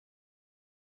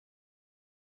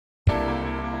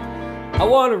I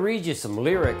want to read you some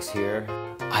lyrics here.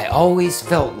 I always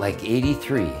felt like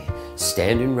 83,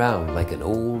 standing round like an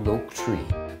old oak tree.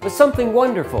 But something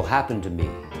wonderful happened to me.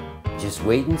 Just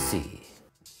wait and see.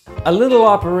 A little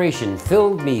operation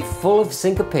filled me full of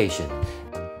syncopation,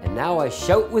 and now I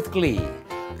shout with glee.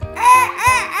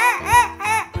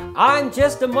 I'm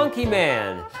just a monkey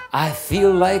man. I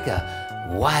feel like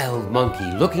a wild monkey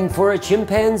looking for a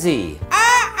chimpanzee.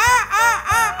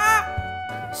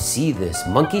 See this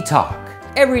monkey talk.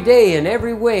 Every day in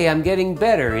every way I'm getting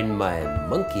better in my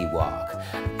monkey walk.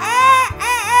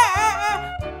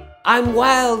 I'm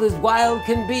wild as wild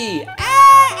can be.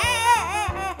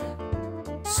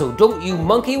 So don't you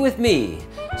monkey with me.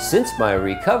 Since my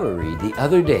recovery the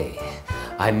other day,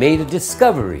 I made a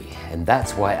discovery, and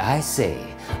that's why I say,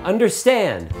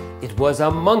 understand, it was a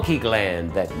monkey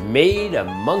gland that made a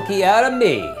monkey out of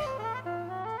me.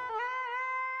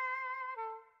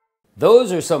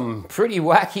 Those are some pretty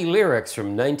wacky lyrics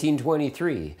from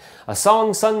 1923, a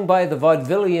song sung by the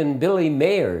vaudevillian Billy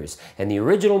Mayers and the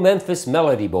original Memphis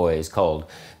Melody Boys called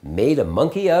Made a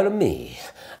Monkey Out of Me.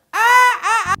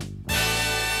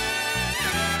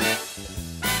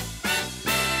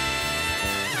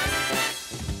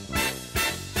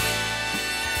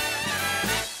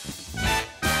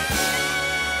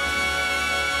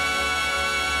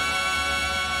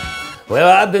 Well,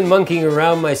 I've been monkeying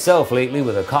around myself lately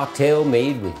with a cocktail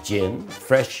made with gin,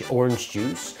 fresh orange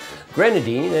juice,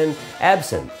 grenadine, and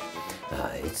absinthe.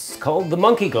 It's called the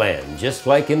Monkey Gland, just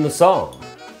like in the song.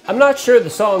 I'm not sure the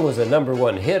song was a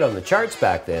 #1 hit on the charts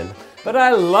back then, but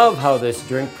I love how this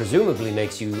drink presumably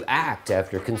makes you act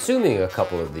after consuming a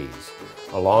couple of these,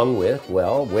 along with,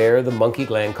 well, where the Monkey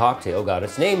Gland cocktail got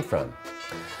its name from.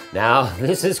 Now,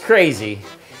 this is crazy.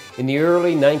 In the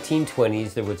early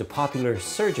 1920s, there was a popular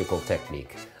surgical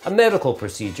technique, a medical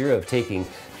procedure of taking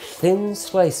thin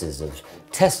slices of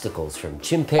testicles from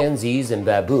chimpanzees and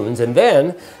baboons and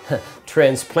then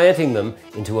transplanting them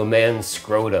into a man's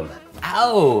scrotum.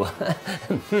 Ow!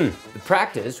 The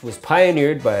practice was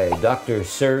pioneered by Dr.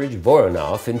 Serge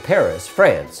Voronoff in Paris,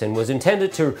 France, and was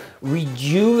intended to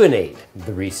rejuvenate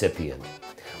the recipient.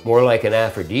 More like an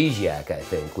aphrodisiac, I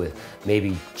think, with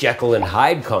maybe Jekyll and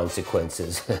Hyde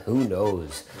consequences. Who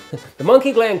knows? The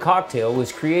Monkey Gland cocktail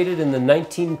was created in the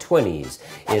 1920s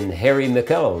in Harry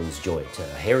McElhone's joint,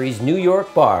 Harry's New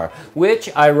York bar, which,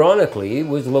 ironically,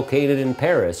 was located in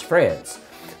Paris, France,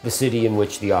 the city in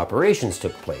which the operations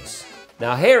took place.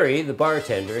 Now, Harry, the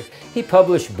bartender, he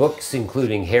published books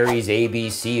including Harry's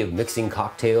ABC of Mixing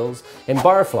Cocktails and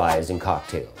Barflies in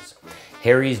Cocktails.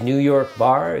 Harry's New York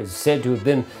bar is said to have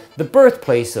been the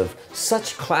birthplace of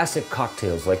such classic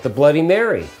cocktails like the Bloody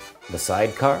Mary, the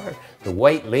Sidecar, the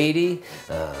White Lady,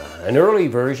 an early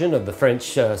version of the French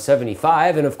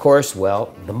 75, and of course,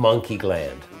 well, the Monkey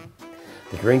Gland.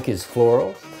 The drink is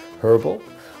floral, herbal,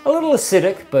 a little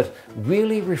acidic, but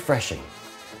really refreshing.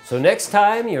 So next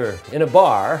time you're in a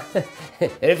bar, and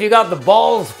if you got the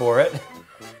balls for it,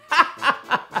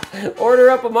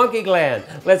 order up a Monkey Gland.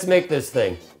 Let's make this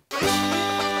thing.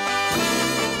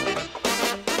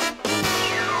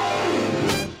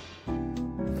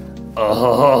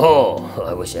 Oh,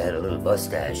 I wish I had a little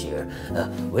mustache here.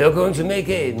 We are going to make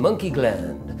a Monkey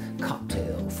Gland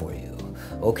cocktail for you.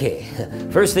 Okay,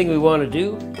 first thing we want to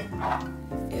do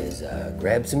is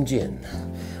grab some gin.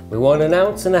 We want 1.5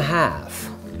 ounces.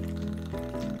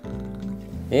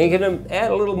 You can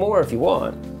add a little more if you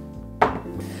want.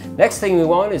 Next thing we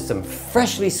want is some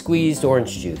freshly squeezed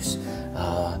orange juice.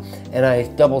 And I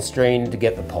double strained to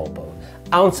get the pulp out.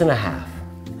 1.5 ounces.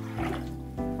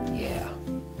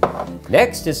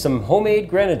 Next is some homemade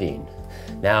grenadine.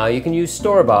 Now you can use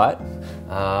store-bought.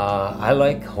 I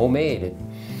like homemade.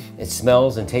 It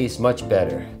smells and tastes much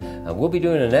better. We'll be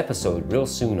doing an episode real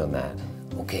soon on that.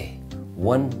 Okay,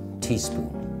 1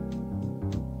 teaspoon.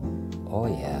 Oh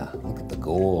yeah, look at the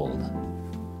gold.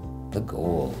 The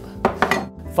gold.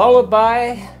 Followed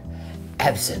by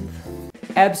absinthe.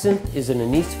 Absinthe is an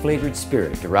anise-flavored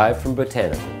spirit derived from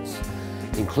botanicals,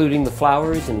 including the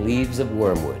flowers and leaves of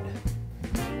wormwood.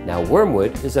 Now,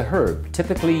 wormwood is a herb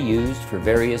typically used for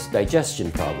various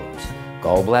digestion problems,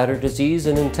 gallbladder disease,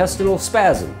 and intestinal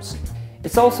spasms.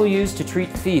 It's also used to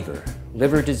treat fever,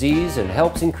 liver disease, and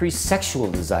helps increase sexual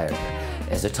desire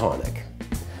as a tonic.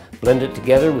 Blend it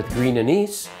together with green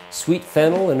anise, sweet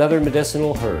fennel, and other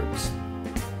medicinal herbs.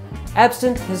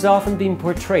 Absinthe has often been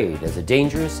portrayed as a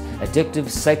dangerous, addictive,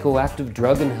 psychoactive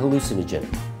drug and hallucinogen.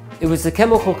 It was the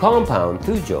chemical compound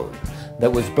thujone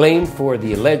that was blamed for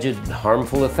the alleged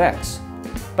harmful effects.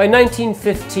 By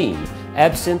 1915,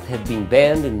 absinthe had been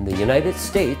banned in the United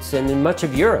States and in much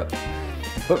of Europe.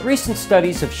 But recent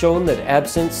studies have shown that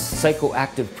absinthe's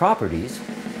psychoactive properties,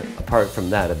 apart from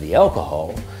that of the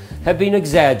alcohol, have been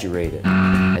exaggerated.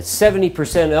 At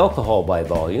 70% alcohol by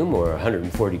volume, or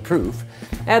 140 proof,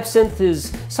 absinthe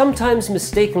is sometimes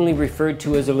mistakenly referred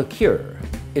to as a liqueur.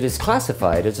 It is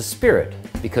classified as a spirit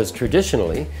because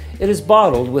traditionally it is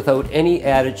bottled without any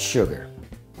added sugar.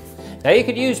 Now you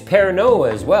could use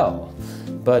Pernod as well,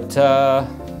 but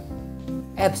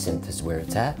absinthe is where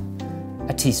it's at.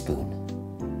 A teaspoon.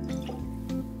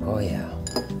 Oh yeah,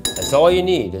 that's all you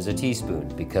need is a teaspoon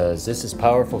because this is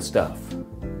powerful stuff.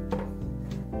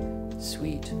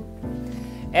 Sweet.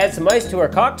 Add some ice to our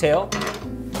cocktail.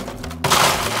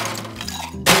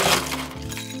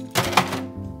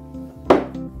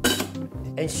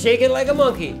 And shake it like a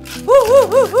monkey. Woo, woo,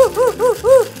 woo, woo, woo, woo,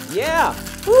 woo. Yeah.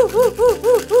 Woo, woo, woo,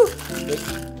 woo, woo.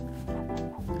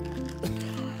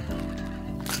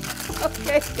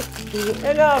 Okay,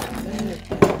 enough.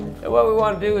 And what we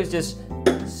want to do is just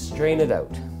strain it out.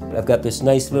 I've got this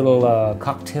nice little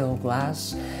cocktail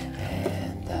glass,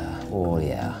 and oh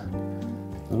yeah,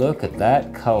 look at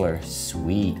that color,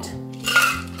 sweet.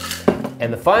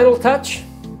 And the final touch,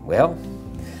 well,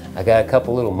 I got a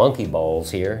couple little monkey balls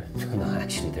here. No,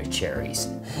 actually they're cherries.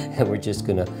 And we're just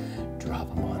gonna drop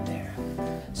them on there.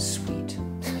 Sweet,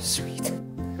 sweet.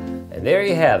 And there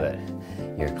you have it,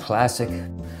 your classic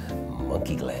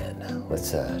Monkey Gland.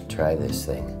 Let's try this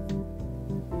thing.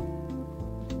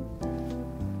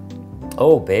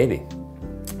 Oh baby,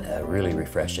 really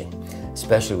refreshing,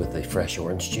 especially with the fresh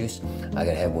orange juice. I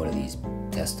gotta have one of these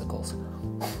testicles.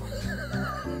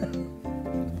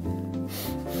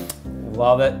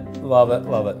 Love it, love it,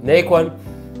 love it. Make one.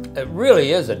 It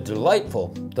really is a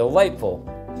delightful, delightful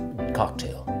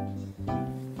cocktail.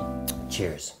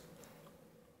 Cheers.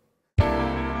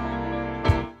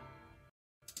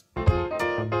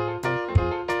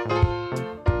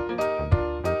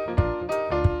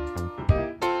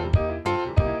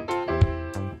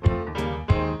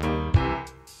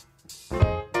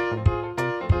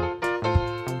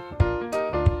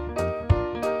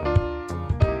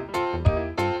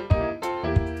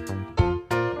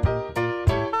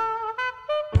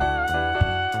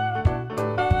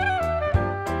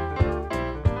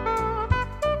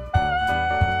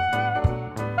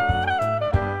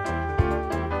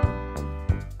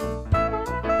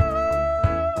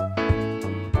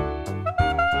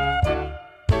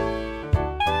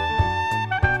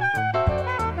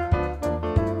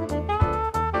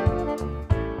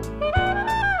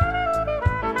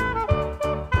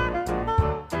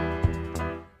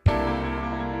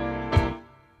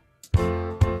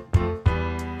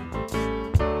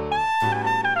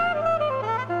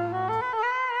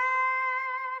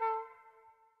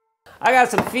 I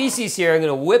got some feces here I'm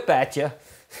gonna whip at you.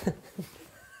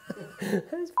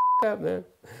 That's up, man.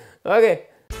 Okay.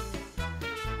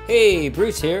 Hey,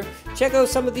 Bruce here. Check out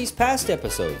some of these past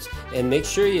episodes and make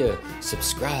sure you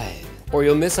subscribe or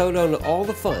you'll miss out on all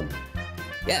the fun.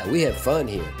 Yeah, we have fun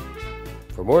here.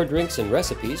 For more drinks and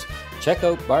recipes, check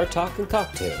out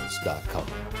BarTalk&Cocktails.com.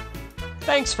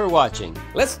 Thanks for watching.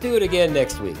 Let's do it again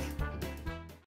next week.